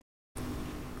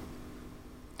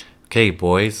Okay,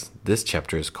 boys, this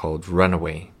chapter is called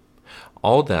Runaway.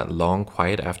 All that long,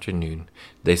 quiet afternoon,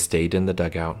 they stayed in the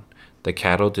dugout. The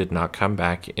cattle did not come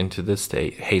back into the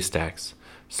haystacks.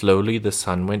 Slowly, the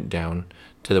sun went down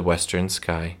to the western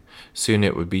sky. Soon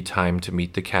it would be time to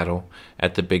meet the cattle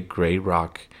at the big gray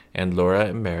rock, and Laura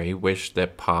and Mary wished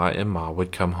that Pa and Ma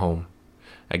would come home.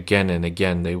 Again and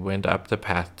again they went up the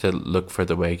path to look for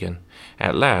the wagon.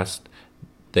 At last,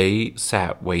 they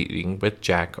sat waiting with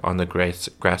Jack on the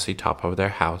grassy top of their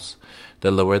house.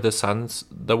 The lower the sun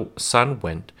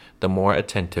went, the more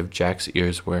attentive Jack's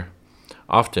ears were.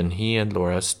 Often he and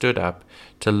Laura stood up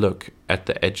to look at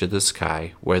the edge of the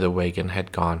sky where the wagon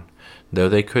had gone, though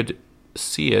they could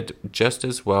see it just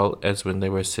as well as when they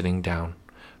were sitting down.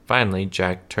 Finally,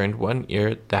 Jack turned one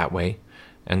ear that way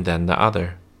and then the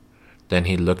other. Then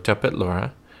he looked up at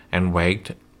Laura and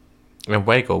waggle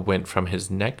went from his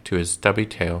neck to his stubby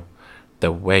tail.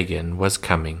 The wagon was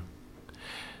coming.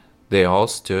 They all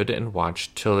stood and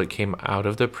watched till it came out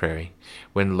of the prairie.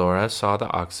 When Laura saw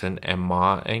the oxen and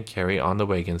Ma and Carrie on the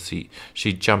wagon seat,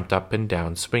 she jumped up and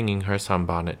down, swinging her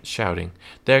sunbonnet, shouting,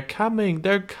 "They're coming!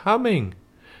 They're coming!"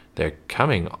 "They're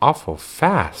coming awful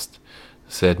fast,"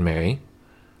 said Mary.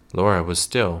 Laura was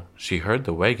still. She heard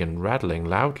the wagon rattling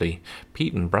loudly.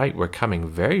 Pete and Bright were coming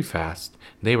very fast.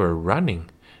 They were running.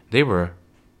 They were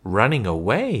running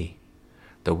away.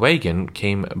 The wagon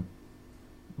came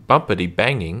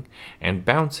bumpety-banging and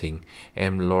bouncing,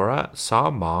 and Laura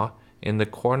saw Ma in the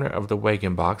corner of the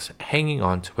wagon box, hanging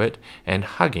onto it and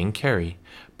hugging Carrie.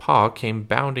 Pa came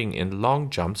bounding in long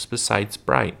jumps beside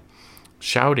Bright,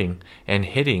 shouting and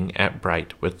hitting at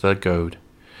Bright with the goad.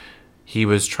 He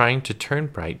was trying to turn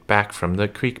Bright back from the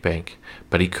creek bank,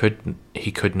 but he could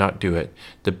not do it.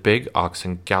 The big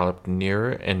oxen galloped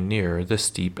nearer and nearer the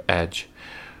steep edge.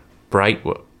 Bright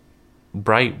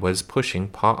was pushing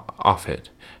Pa off it,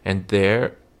 and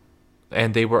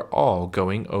they were all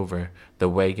going over. The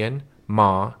wagon,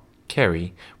 Ma,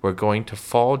 Carrie were going to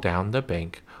fall down the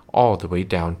bank all the way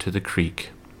down to the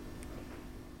creek.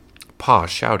 Pa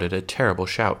shouted a terrible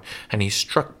shout, and he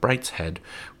struck Bright's head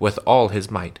with all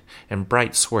his might, and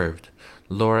Bright swerved.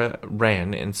 Laura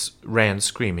ran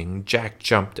screaming. Jack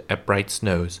jumped at Bright's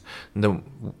nose.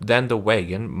 Then the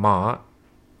wagon, Ma,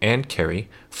 and Carrie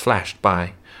flashed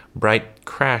by. Bright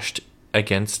crashed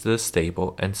against the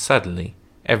stable, and suddenly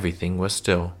everything was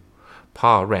still.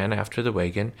 Pa ran after the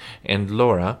wagon, and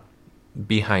Laura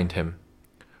behind him.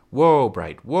 "Whoa,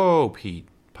 Bright! Whoa, Pete!"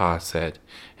 Pa said,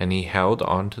 and he held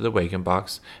on to the wagon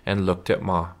box and looked at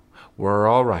Ma. "We're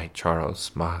all right, Charles,"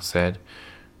 Ma said.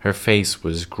 Her face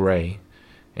was gray,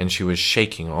 and she was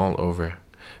shaking all over.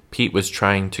 Pete was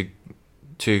trying to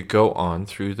go on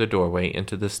through the doorway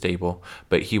into the stable,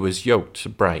 but he was yoked to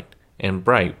Bright, and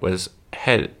Bright was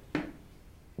headed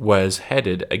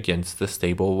against the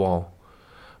stable wall.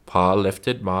 Pa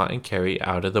lifted Ma and Carrie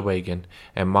out of the wagon,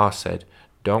 and Ma said,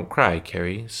 "Don't cry,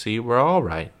 Carrie. See, we're all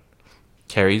right."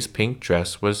 Carrie's pink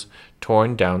dress was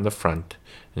torn down the front,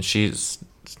 and she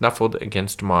snuffled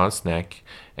against Ma's neck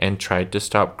and tried to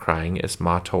stop crying as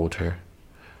Ma told her.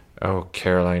 "Oh,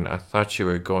 Caroline, I thought you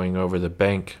were going over the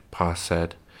bank," Pa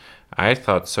said. "I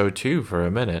thought so too for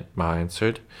a minute," Ma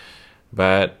answered,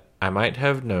 "but I might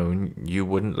have known you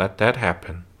wouldn't let that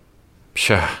happen."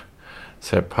 "Pshaw,"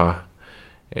 said Pa.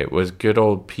 "It was good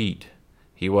old Pete.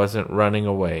 He wasn't running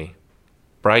away.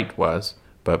 Bright was,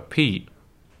 but Pete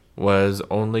was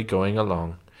only going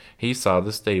along. He saw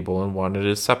the stable and wanted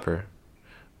his supper."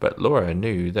 But Laura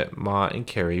knew that Ma and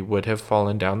Carrie would have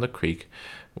fallen down the creek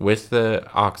with the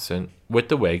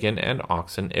wagon and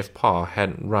oxen if Pa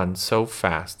hadn't run so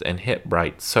fast and hit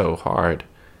Bright so hard.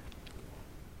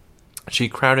 She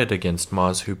crowded against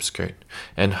Ma's hoop skirt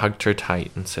and hugged her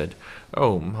tight and said,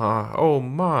 "Oh, Ma, oh,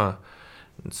 Ma."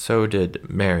 And so did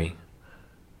Mary.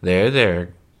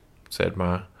 There, said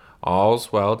Ma.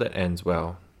 "All's well that ends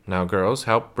well. Now, girls,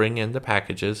 help bring in the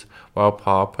packages while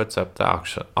Pa puts up the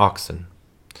oxen."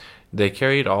 They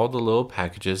carried all the little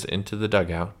packages into the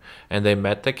dugout, and they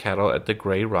met the cattle at the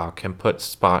gray rock and put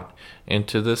Spot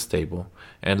into the stable,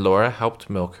 and Laura helped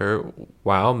milk her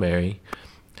while Mary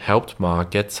helped Ma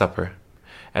get supper.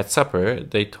 At supper,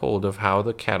 they told of how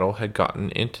the cattle had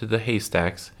gotten into the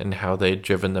haystacks and how they had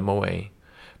driven them away.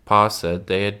 Pa said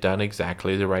they had done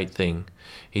exactly the right thing.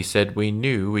 He said, "We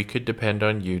knew we could depend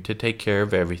on you to take care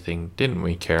of everything, didn't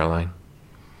we, Caroline?"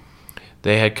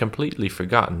 They had completely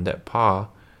forgotten that Pa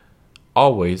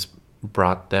always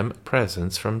brought them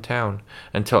presents from town,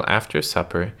 until after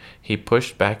supper he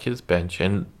pushed back his bench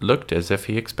and looked as if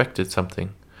he expected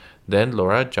something. Then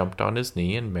Laura jumped on his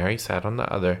knee and Mary sat on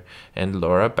the other, and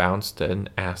Laura bounced and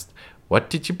asked, "What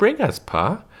did you bring us,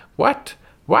 Pa? What?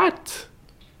 What?"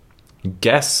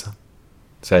 Guess,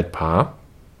 said Pa.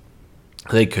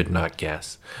 They could not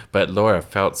guess, but Laura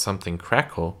felt something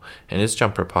crackle in his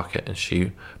jumper pocket and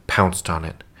she pounced on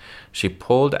it. She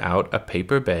pulled out a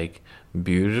paper bag,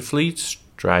 beautifully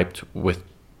striped with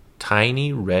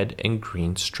tiny red and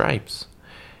green stripes.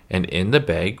 And in the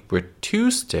bag were 2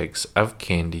 sticks of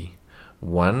candy,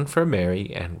 one for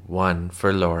Mary and one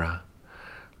for Laura.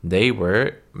 They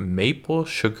were maple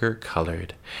sugar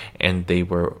colored, and they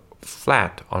were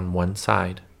flat on one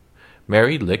side.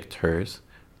 Mary licked hers,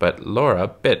 but Laura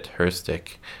bit her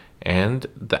stick, and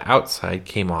the outside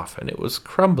came off, and it was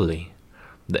crumbly.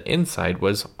 The inside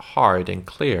was hard and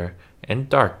clear and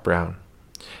dark brown.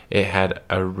 It had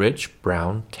a rich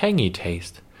brown, tangy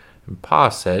taste, and Pa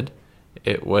said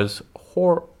it was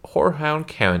horehound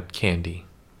candy.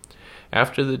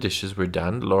 After the dishes were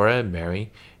done, Laura and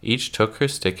Mary each took her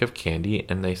stick of candy,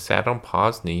 and they sat on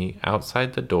Pa's knee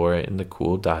outside the door in the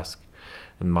cool dusk.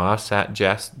 And Ma sat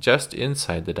just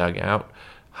inside the dugout,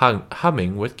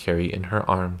 humming with Carrie in her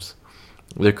arms.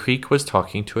 The creek was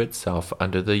talking to itself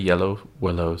under the yellow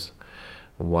willows.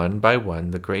 One by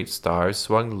one, the great stars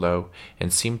swung low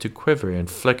and seemed to quiver and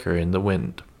flicker in the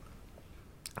wind.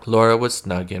 Laura was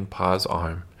snug in Pa's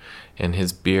arm, and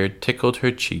his beard tickled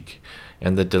her cheek,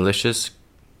 and the delicious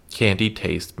candy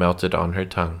taste melted on her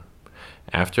tongue.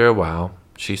 After a while,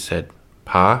 she said,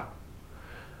 "Pa?"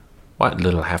 "What,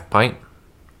 little half-pint?"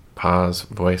 Pa's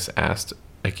voice asked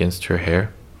against her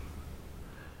hair.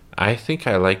 "I think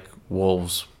I like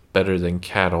wolves better than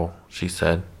cattle," she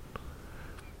said.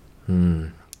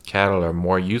 Cattle are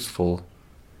more useful,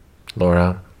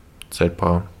 Laura," said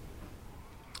Pa.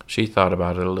 She thought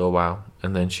about it a little while,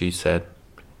 and then she said,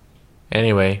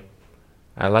 "Anyway,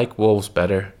 I like wolves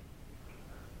better."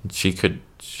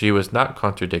 She was not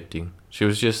contradicting. She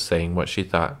was just saying what she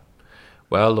thought.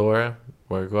 "Well, Laura,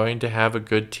 we're going to have a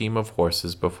good team of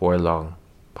horses before long,"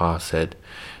 Pa said,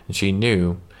 and she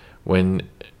knew when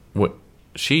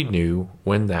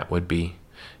that would be.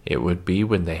 It would be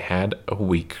when they had a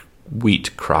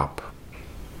wheat crop.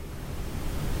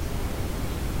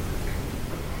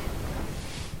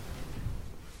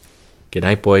 Good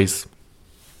night, boys.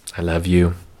 I love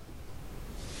you.